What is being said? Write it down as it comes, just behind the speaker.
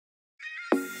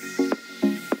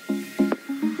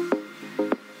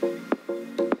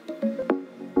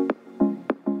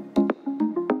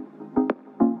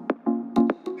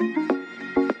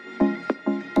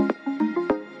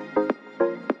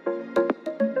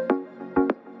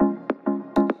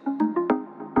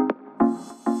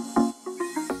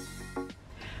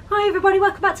Hi everybody,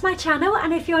 welcome back to my channel,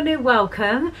 and if you're new,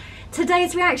 welcome.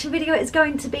 Today's reaction video is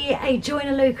going to be a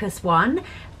Joyner Lucas one.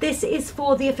 This is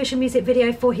for the official music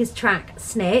video for his track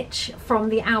Snitch from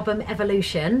the album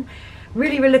Evolution.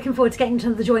 Really looking forward to getting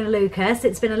to the Joyner Lucas.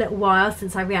 It's been a little while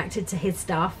since I reacted to his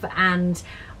stuff, and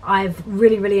I've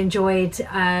really enjoyed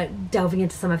delving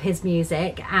into some of his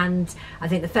music. And I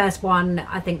think the first one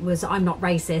was I'm Not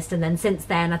Racist, and then since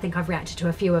then I think I've reacted to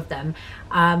a few of them.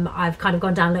 I've kind of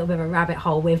gone down a little bit of a rabbit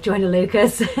hole with Joyner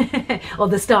Lucas or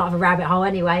the start of a rabbit hole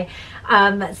anyway.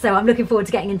 So I'm looking forward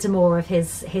to getting into more of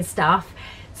his stuff.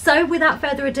 So without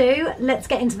further ado, let's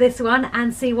get into this one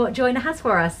and see what Joyner has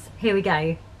for us. Here we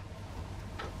go.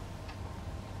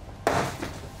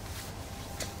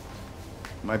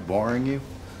 Am I boring you?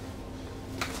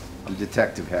 I'm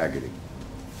Detective Haggerty.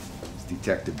 It's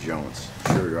Detective Jones.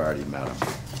 I'm sure you already met him.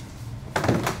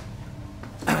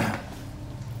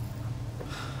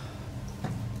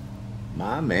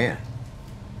 My man.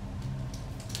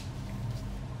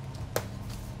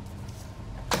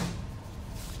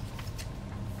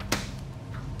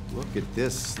 Look at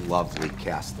this lovely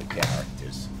cast of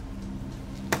characters.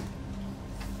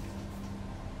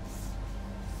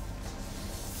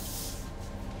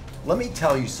 Let me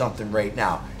tell you something right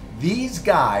now. These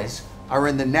guys are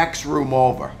in the next room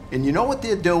over. And you know what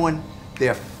they're doing?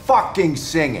 They're fucking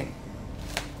singing.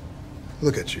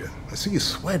 Look at you. I see you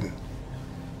sweating.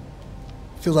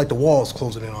 Feels like the wall's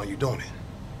closing in on you, don't it?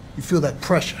 You feel that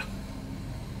pressure.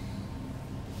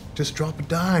 Just drop a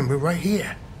dime. We're right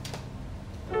here.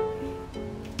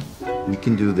 We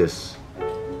can do this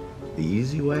the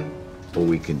easy way, or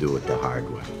we can do it the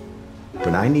hard way. But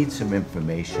I need some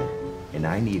information, and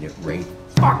I need it right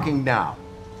fucking now.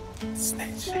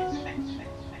 Snitch.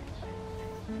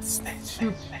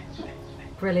 Snitch.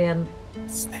 Brilliant.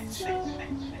 Snitch.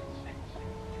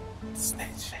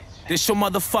 Snitch. This your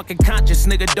motherfucking conscience,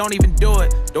 nigga, don't even do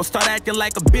it. Don't start acting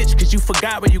like a bitch, cause you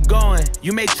forgot where you going.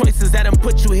 You made choices that done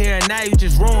put you here, and now you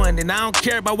just ruined. And I don't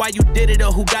care about why you did it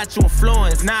or who got you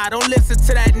influenced. Nah, don't listen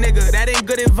to that nigga, that ain't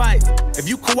good advice. If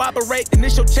you cooperate, then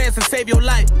it's your chance to save your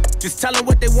life. Just tell them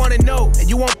what they wanna know, and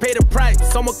you won't pay the price.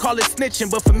 Someone call it snitching,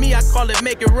 but for me, I call it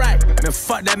make it right. Man,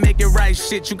 fuck that make it right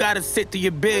shit, you gotta sit to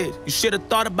your bed. You should've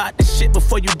thought about this shit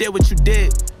before you did what you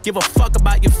did. Give a fuck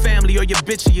about your family or your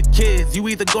bitch or your kids. You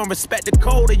either gonna respect the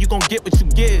code or you gonna get what you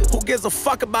give. Who gives a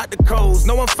fuck about the codes?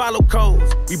 No one follow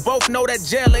codes. We both know that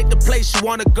jail ain't the place you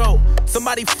wanna go.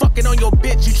 Somebody fucking on your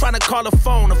bitch, you tryna call a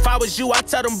phone. If I was you, I'd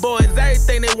tell them boys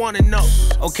everything they wanna know.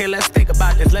 Okay, let's think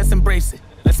about this, let's embrace it.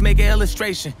 Let's make an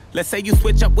illustration. Let's say you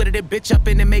switch up with it, bitch up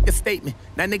in and make a statement.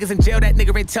 Now niggas in jail, that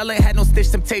nigga ain't tell had no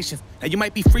stitch temptations. Now you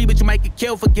might be free, but you might get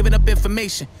killed for giving up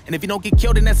information. And if you don't get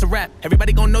killed, then that's a rap.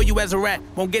 Everybody gonna know you as a rat.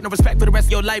 Won't get no respect for the rest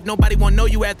of your life. Nobody won't know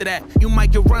you after that. You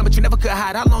might get run, but you never could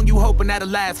hide. How long you hoping that'll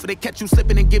last? For they catch you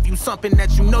slipping and give you something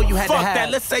that you know you had to have. Fuck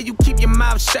that, let's say you keep your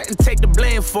mouth shut and take the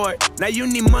blame for it. Now you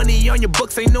need money on your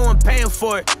books, ain't no one paying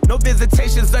for it. No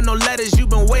visitations or no letters you've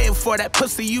been waiting for. That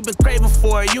pussy you've been craving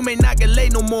for. You may not get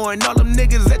laid no more. And all them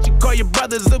niggas that you call your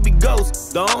brothers will be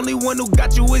ghosts. The only one who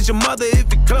got you is your mother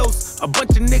if you're close. A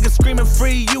bunch of niggas screaming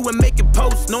free you and making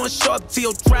posts. No one show up to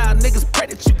your trial, niggas pray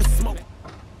that you can smoke.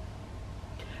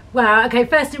 Wow, okay,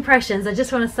 first impressions, I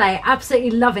just want to say,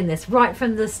 absolutely loving this right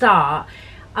from the start.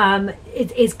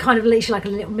 It is kind of literally like a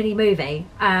little mini movie.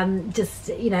 Just,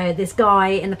 you know, this guy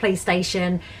in the police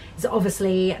station has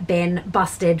obviously been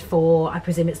busted for, I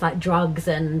presume it's like drugs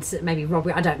and maybe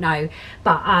robbery, I don't know.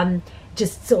 But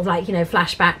just sort of like, you know,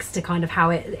 flashbacks to kind of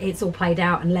how it's all played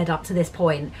out and led up to this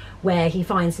point where he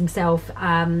finds himself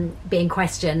being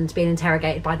questioned, being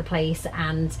interrogated by the police,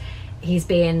 and he's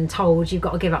being told you've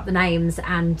got to give up the names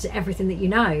and everything that you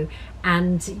know,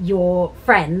 and your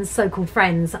friends, so-called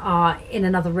friends, are in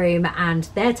another room and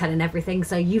they're telling everything,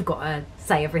 so you've got to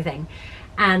say everything.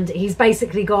 And he's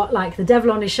basically got like the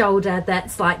devil on his shoulder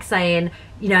that's like saying,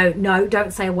 you know, no,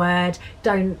 don't say a word,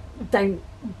 don't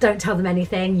tell them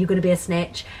anything, you're going to be a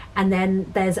snitch. And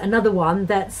then there's another one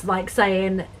that's like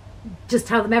saying, just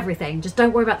tell them everything, just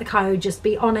don't worry about the code, just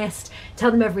be honest,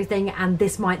 tell them everything, and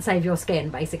this might save your skin.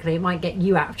 Basically, it might get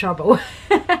you out of trouble.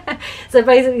 So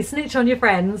basically, snitch on your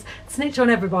friends, snitch on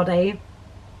everybody,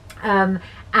 and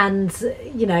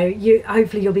you know,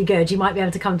 hopefully you'll be good. You might be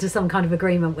able to come to some kind of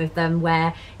agreement with them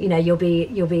where, you know, you'll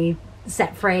be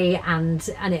set free and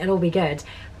it'll all be good.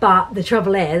 But the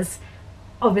trouble is,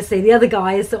 obviously the other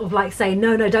guy is sort of like saying,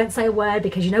 no, don't say a word,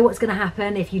 because you know what's going to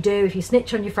happen if you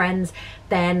snitch on your friends,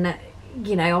 then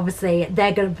you know, obviously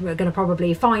they're going to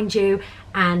probably find you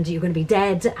and you're going to be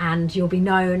dead and you'll be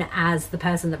known as the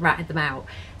person that ratted them out.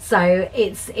 So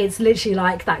it's literally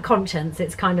like that conscience.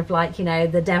 It's kind of like, you know,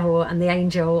 the devil and the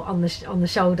angel on the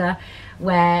shoulder,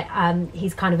 where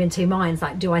he's kind of in two minds,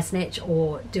 like, do I snitch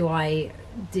or do I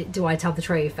tell the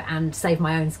truth and save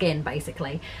my own skin,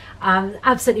 basically.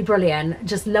 Absolutely brilliant.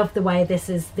 Just love the way this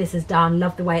is done.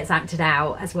 Love the way it's acted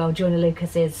out as well. Joyner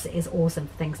Lucas is awesome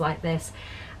for things like this,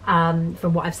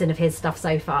 from what I've seen of his stuff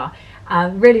so far.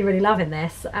 Really loving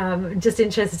this. Just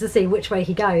interested to see which way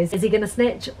he goes. Is he going to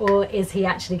snitch or is he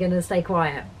actually going to stay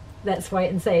quiet? Let's wait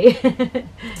and see.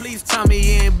 Please tell me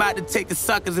you ain't about to take a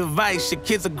sucker's advice. Your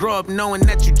kids will grow up knowing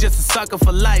that you just a sucker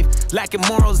for life. Lacking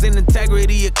morals and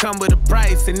integrity, it come with a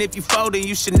price. And if you folding,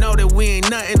 you should know that we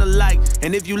ain't nothing alike.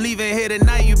 And if you leaving here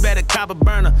tonight, you better cop a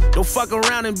burner. Don't fuck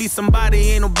around and be somebody,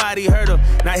 ain't nobody heard of.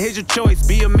 Now here's your choice,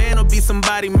 be a man or be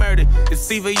somebody murdered.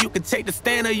 It's either you can take the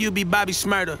stand or you be Bobby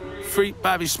Shmurda. Free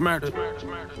Bobby Shmurda.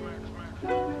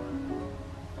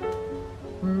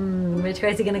 Which way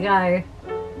is he gonna go?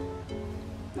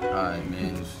 Alright,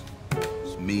 man,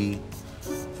 it's me,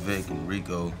 Vic, and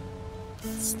Rico,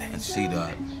 and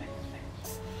C-Dot. You know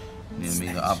what I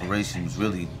mean? The operation was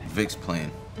really Vic's plan.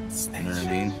 You know what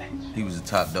I mean? He was the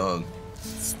top dog.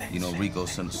 You know, Rico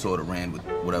sort of ran with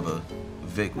whatever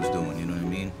Vic was doing, you know what I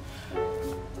mean?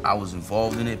 I was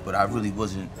involved in it, but I really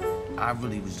wasn't. I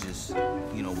really was just,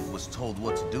 you know, was told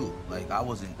what to do. Like, I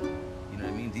wasn't, you know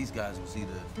what I mean? These guys was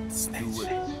either do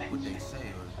what they say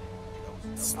or...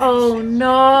 Oh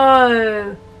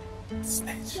no!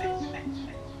 Snitch.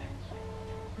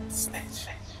 Snitch.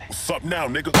 What's up now,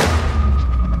 nigga? I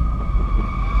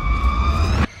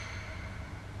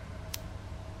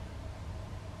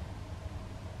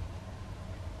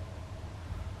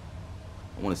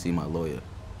want to see my lawyer.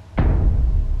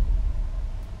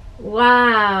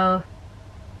 Wow.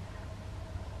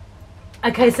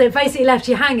 Okay, so it basically left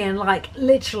you hanging, like,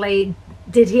 literally,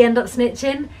 did he end up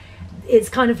snitching? It's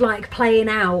kind of like playing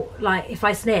out, like, if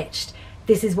I snitched,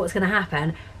 this is what's going to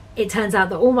happen. It turns out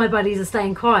that all my buddies are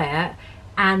staying quiet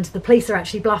and the police are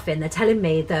actually bluffing. They're telling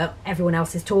me that everyone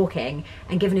else is talking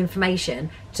and giving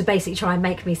information to basically try and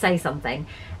make me say something.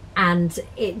 And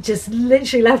it just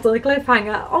literally left on a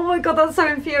cliffhanger. Oh my god, that's so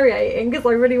infuriating, because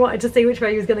I really wanted to see which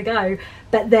way he was going to go.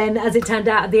 But then, as it turned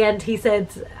out at the end, he said,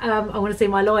 I want to see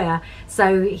my lawyer.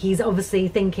 So he's obviously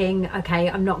thinking, okay,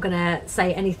 I'm not going to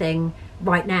say anything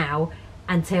right now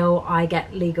until I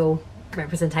get legal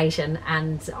representation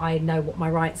and I know what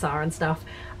my rights are and stuff.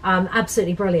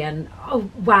 Absolutely brilliant. Oh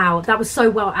wow, that was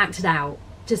so well acted out.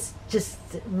 Just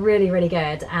really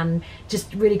good and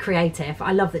just really creative.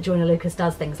 I love that Joyner Lucas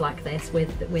does things like this with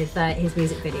his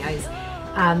music videos.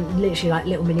 Literally like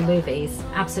little mini movies.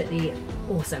 Absolutely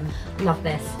awesome. Love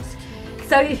this.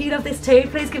 So if you love this too,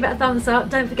 please give it a thumbs up.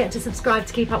 Don't forget to subscribe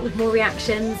to keep up with more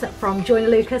reactions from Joyner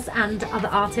Lucas and other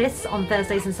artists on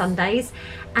Thursdays and Sundays,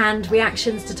 and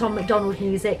reactions to Tom McDonald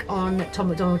music on Tom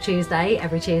McDonald Tuesday,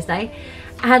 every Tuesday.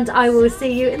 And I will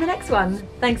see you in the next one.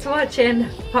 Thanks for watching.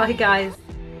 Bye guys.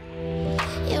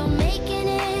 You're making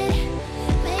it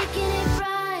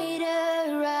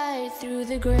brighter right through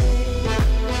the gray.